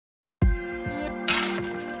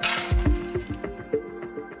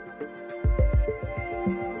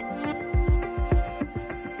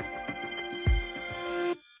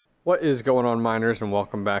What is going on, miners, and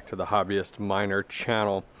welcome back to the Hobbyist Miner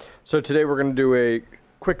channel. So today we're going to do a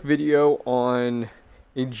quick video on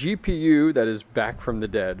a GPU that is back from the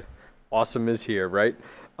dead. Awesome is here, right?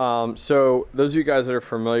 So those of you guys that are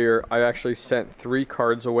familiar, I actually sent 3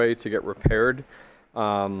 cards away to get repaired.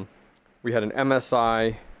 We had an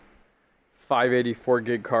MSI 584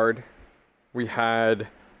 gig card. We had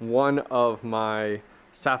one of my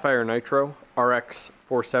Sapphire Nitro RX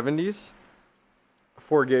 470s.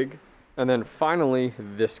 4 gig, and then finally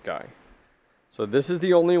this guy. So this is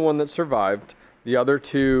the only one that survived. The other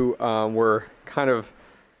two were kind of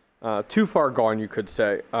too far gone, you could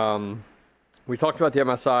say. We talked about the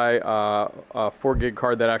MSI 4 gig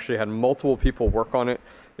card that actually had multiple people work on it,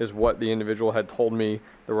 is what the individual had told me.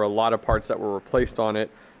 There were a lot of parts that were replaced on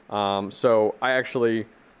it. So I actually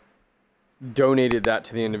donated that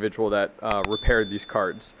to the individual that repaired these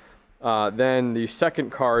cards. Then the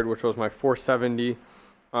second card, which was my 470,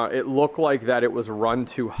 it looked like that it was run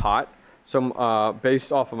too hot. So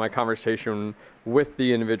based off of my conversation with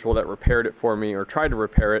the individual that repaired it for me, or tried to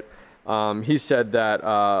repair it, he said that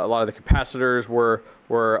a lot of the capacitors were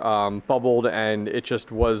bubbled, and it just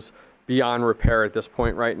was beyond repair at this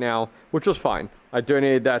point right now, which was fine. I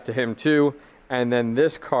donated that to him too. And then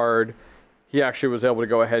this card, he actually was able to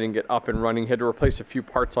go ahead and get up and running. He had to replace a few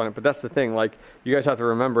parts on it, but that's the thing, like, you guys have to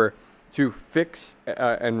remember, to fix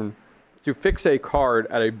a card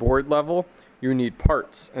at a board level, you need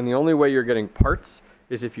parts, and the only way you're getting parts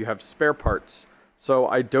is if you have spare parts. So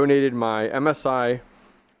I donated my MSI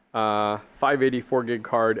 584 gig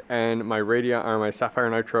card and my my Sapphire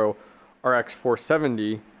Nitro RX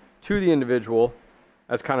 470 to the individual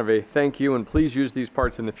as kind of a thank you, and please use these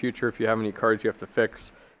parts in the future if you have any cards you have to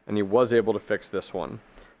fix. And he was able to fix this one.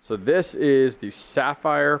 So this is the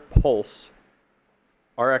Sapphire Pulse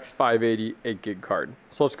RX 580 8 gig card.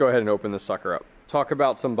 So let's go ahead and open this sucker up. Talk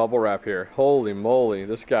about some bubble wrap here. Holy moly,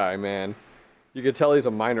 this guy, man. You can tell he's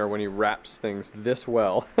a miner when he wraps things this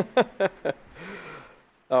well.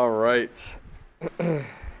 All right.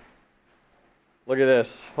 Look at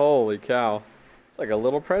this. Holy cow. It's like a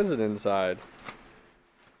little present inside.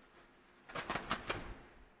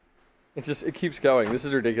 It keeps going. This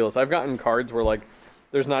is ridiculous. I've gotten cards where like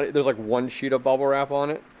there's like one sheet of bubble wrap on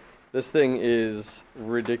it. This thing is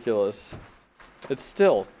ridiculous. It's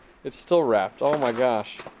still wrapped. Oh my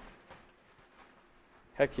gosh.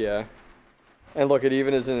 Heck yeah. And look, it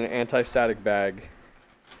even is in an anti-static bag.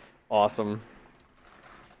 Awesome.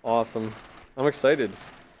 Awesome. I'm excited.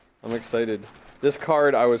 I'm excited. This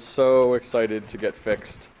card, I was so excited to get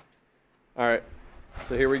fixed. Alright,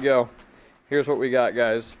 so here we go. Here's what we got,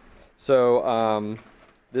 guys. So,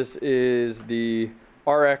 this is the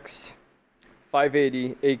RX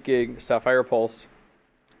 580 8 gig Sapphire Pulse.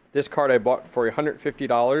 This card I bought for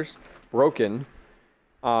 $150 broken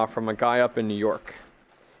from a guy up in New York,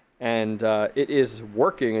 and it is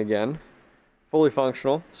working again, fully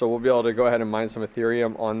functional. So we'll be able to go ahead and mine some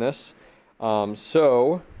Ethereum on this.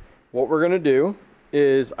 So what we're gonna do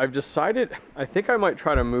is, I've decided I think I might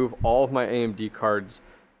try to move all of my AMD cards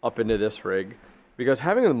up into this rig, because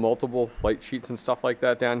having the multiple flight sheets and stuff like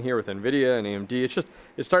that down here with NVIDIA and AMD,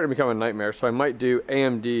 it's starting to become a nightmare. So I might do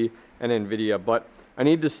AMD and NVIDIA, but I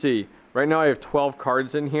need to see. Right now I have 12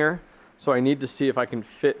 cards in here, so I need to see if I can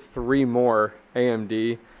fit 3 more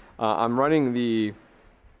AMD. I'm running the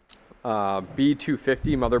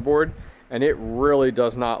B250 motherboard, and it really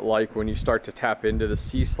does not like when you start to tap into the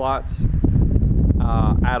C slots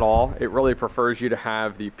at all. It really prefers you to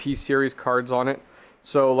have the P series cards on it.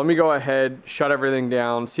 So let me go ahead, shut everything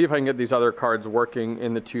down, see if I can get these other cards working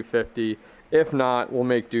in the 250. If not, we'll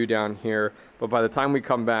make do down here. But by the time we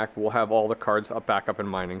come back, we'll have all the cards back up and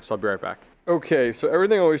mining. So I'll be right back. Okay, so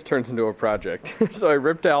everything always turns into a project. So I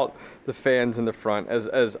ripped out the fans in the front.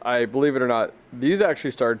 As I believe it or not, these actually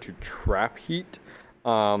started to trap heat.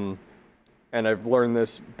 And I've learned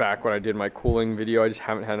this back when I did my cooling video. I just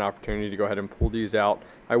haven't had an opportunity to go ahead and pull these out.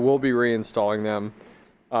 I will be reinstalling them.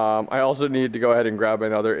 I also need to go ahead and grab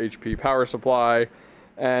another HP power supply,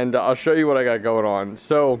 and I'll show you what I got going on.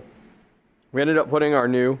 So we ended up putting our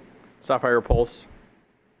new Sapphire Pulse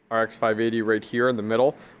RX 580 right here in the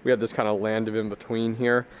middle. We have this kind of land of in between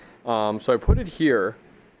here. So I put it here,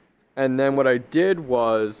 and then what I did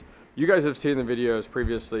was, you guys have seen the videos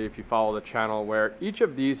previously if you follow the channel, where each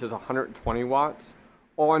of these is 120 watts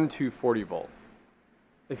on 240 volt.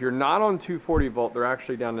 If you're not on 240 volt, they're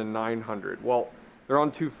actually down to 900. Well, they're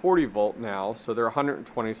on 240 volt now, so they're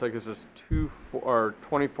 120, so it's just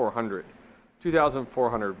 2,400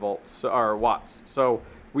 volts, or watts. So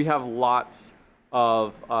we have lots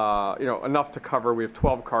of, enough to cover. We have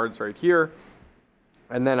 12 cards right here.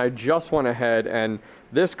 And then I just went ahead and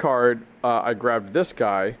this card, I grabbed this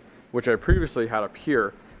guy, which I previously had up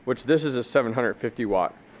here, which this is a 750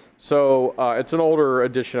 watt. So it's an older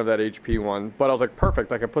edition of that HP one, but I was like,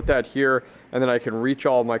 perfect, I can put that here and then I can reach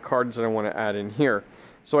all my cards that I want to add in here.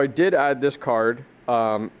 So I did add this card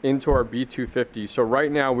into our B250. So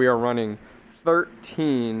right now we are running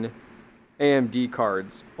 13 AMD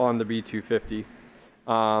cards on the B250.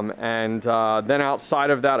 Then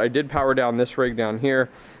outside of that, I did power down this rig down here.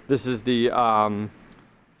 This is the,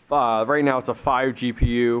 right now it's a 5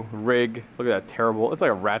 GPU rig. Look at that terrible, it's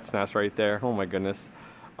like a rat's nest right there. Oh my goodness.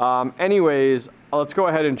 Anyways, let's go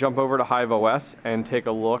ahead and jump over to HIVEOS and take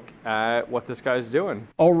a look at what this guy's doing.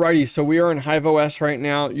 Alrighty, so we are in HIVEOS right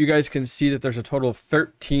now. You guys can see that there's a total of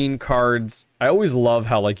 13 cards. I always love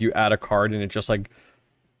how like you add a card and it just like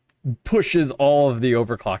pushes all of the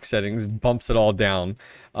overclock settings, bumps it all down.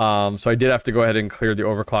 So I did have to go ahead and clear the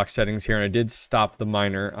overclock settings here, and I did stop the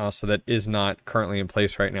miner, so that is not currently in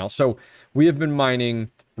place right now. So we have been mining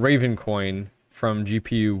Raven coin from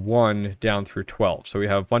GPU 1 down through 12. So we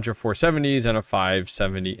have a bunch of 470s and a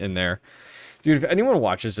 570 in there. Dude, if anyone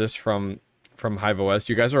watches this from HIVEOS,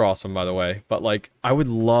 you guys are awesome, by the way. But like, I would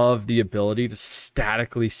love the ability to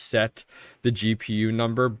statically set the GPU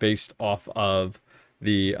number based off of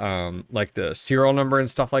the like the serial number and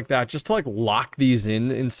stuff like that, just to like lock these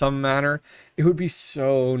in some manner. It would be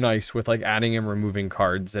so nice with like adding and removing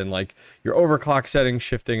cards and like your overclock settings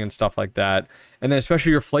shifting and stuff like that. And then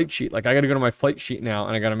especially your flight sheet. Like I got to go to my flight sheet now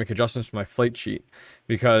and I got to make adjustments to my flight sheet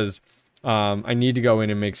because I need to go in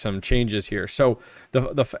and make some changes here. So the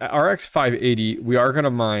RX 580, we are going to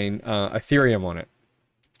mine Ethereum on it.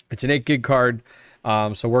 It's an 8 gig card.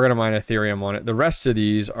 So we're going to mine Ethereum on it. The rest of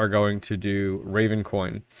these are going to do Raven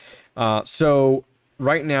coin. So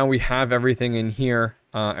right now we have everything in here.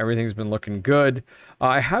 Everything's been looking good.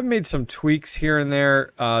 I have made some tweaks here and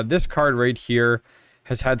there. This card right here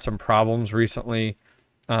has had some problems recently.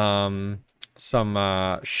 Some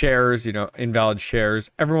shares, you know, invalid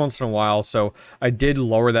shares every once in a while. So I did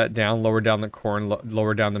lower that down, lower down the core,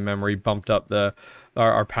 lower down the memory, bumped up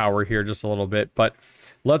our power here just a little bit. But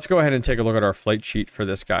let's go ahead and take a look at our flight sheet for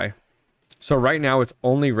this guy. So right now it's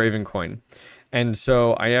only Raven coin. And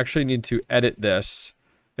so I actually need to edit this.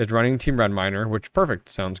 It's running Team Red Miner, which perfect,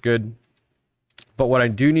 sounds good. But what I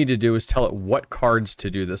do need to do is tell it what cards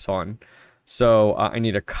to do this on. So I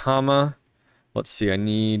need a comma. Let's see, I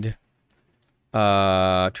need,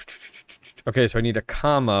 okay, so I need a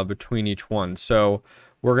comma between each one. So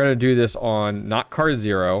we're going to do this on not card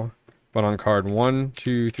 0, but on card 1,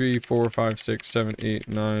 2, 3, 4, 5, 6, 7, 8,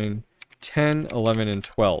 9, 10, 11, and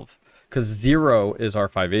 12. Because 0 is our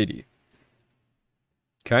 580.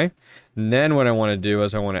 Okay? And then what I want to do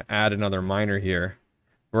is I want to add another miner here.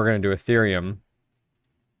 We're going to do Ethereum.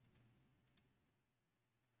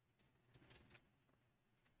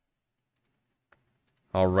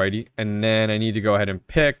 Alrighty. And then I need to go ahead and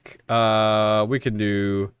pick. We can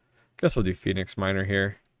do, I guess we'll do Phoenix Miner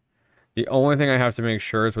here. The only thing I have to make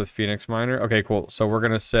sure is with Phoenix Miner. Okay, cool. So we're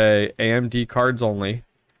going to say AMD cards only.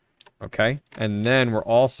 Okay. And then we're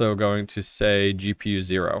also going to say GPU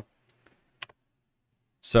 0.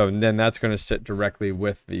 So then that's going to sit directly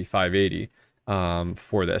with the 580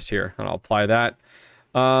 for this here. And I'll apply that.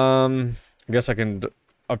 I guess I can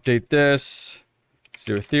update this. Let's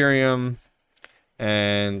do Ethereum.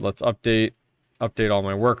 And let's update all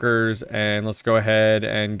my workers. And let's go ahead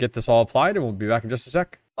and get this all applied. And we'll be back in just a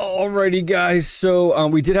sec. Alrighty guys, so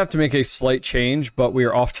we did have to make a slight change, but we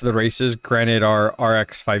are off to the races. Granted, our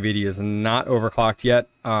RX 580 is not overclocked yet,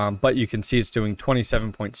 but you can see it's doing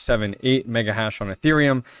 27.78 mega hash on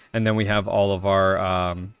Ethereum, and then we have all of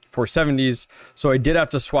our 470s. So I did have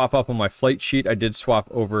to swap up on my flight sheet. I did swap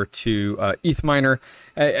over to ETH Miner.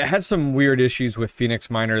 I had some weird issues with Phoenix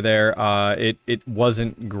Miner there. It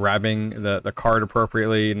wasn't grabbing the card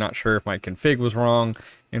appropriately. Not sure if my config was wrong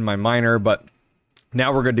in my miner, but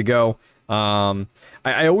now we're good to go. I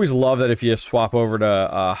always love that if you swap over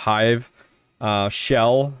to Hive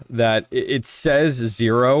shell, that it says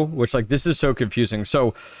 0, which like this is so confusing.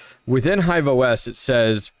 So within HIVEOS, it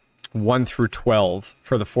says 1 through 12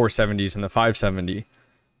 for the 470s and the 570.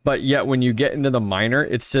 But yet when you get into the miner,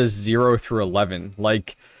 it says 0 through 11.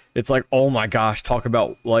 Like, it's like, oh my gosh, talk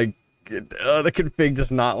about like, the config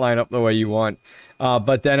does not line up the way you want.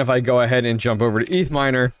 But then if I go ahead and jump over to ETH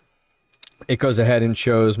Miner, it goes ahead and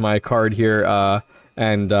shows my card here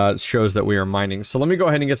and shows that we are mining. So let me go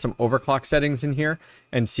ahead and get some overclock settings in here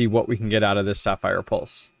and see what we can get out of this Sapphire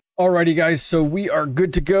Pulse. Alrighty guys, so we are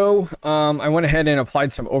good to go. I went ahead and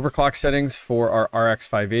applied some overclock settings for our RX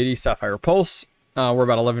 580 Sapphire Pulse. We're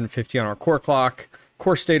about 1150 on our core clock.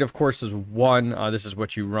 Core state, of course, is 1. This is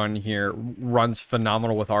what you run here. Runs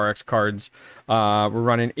phenomenal with RX cards. We're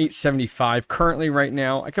running 875 currently right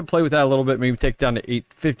now. I could play with that a little bit, maybe take it down to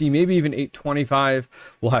 850, maybe even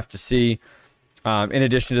 825. We'll have to see. In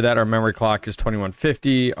addition to that, our memory clock is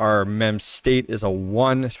 2150. Our mem state is a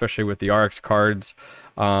 1, especially with the RX cards.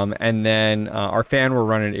 And then our fan, we're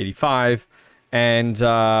running 85. And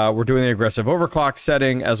we're doing the aggressive overclock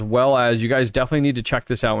setting, as well as, you guys definitely need to check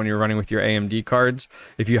this out when you're running with your AMD cards.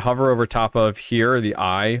 If you hover over top of here, the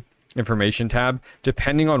I information tab,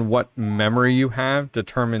 depending on what memory you have,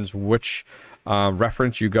 determines which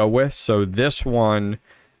reference you go with. So this one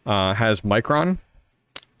has Micron.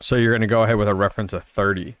 So you're going to go ahead with a reference of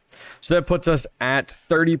 30. So that puts us at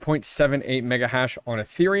 30.78 mega hash on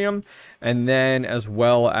Ethereum, and then as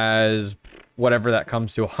well as whatever that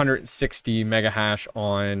comes to 160 mega hash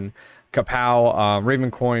on Apparel,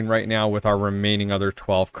 Ravencoin right now with our remaining other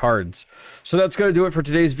 12 cards. So that's going to do it for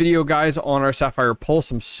today's video, guys, on our Sapphire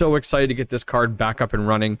Pulse. I'm so excited to get this card back up and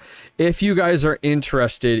running. If you guys are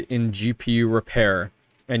interested in GPU repair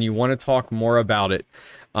and you want to talk more about it,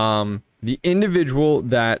 the individual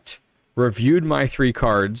that reviewed my 3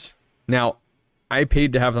 cards, now I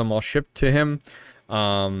paid to have them all shipped to him.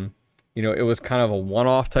 You know, it was kind of a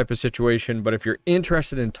one-off type of situation, but if you're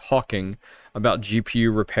interested in talking about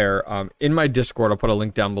GPU repair, in my Discord, I'll put a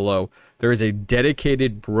link down below, there is a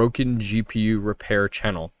dedicated broken GPU repair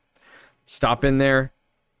channel. Stop in there,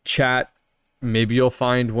 chat. Maybe you'll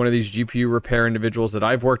find one of these GPU repair individuals that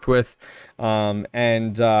I've worked with,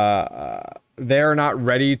 and they're not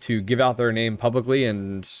ready to give out their name publicly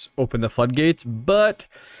and open the floodgates, but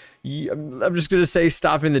I'm just going to say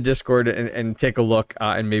stop in the Discord and take a look,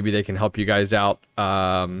 and maybe they can help you guys out.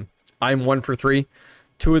 I'm 1 for 3.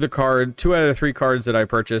 2 out of the 3 cards that I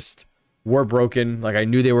purchased were broken. Like, I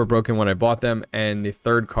knew they were broken when I bought them, and the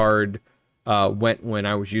 3rd card went when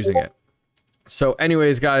I was using it. So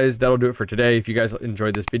anyways, guys, that'll do it for today. If you guys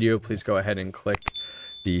enjoyed this video, please go ahead and click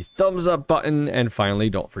the thumbs up button. And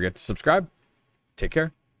finally, don't forget to subscribe. Take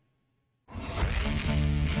care.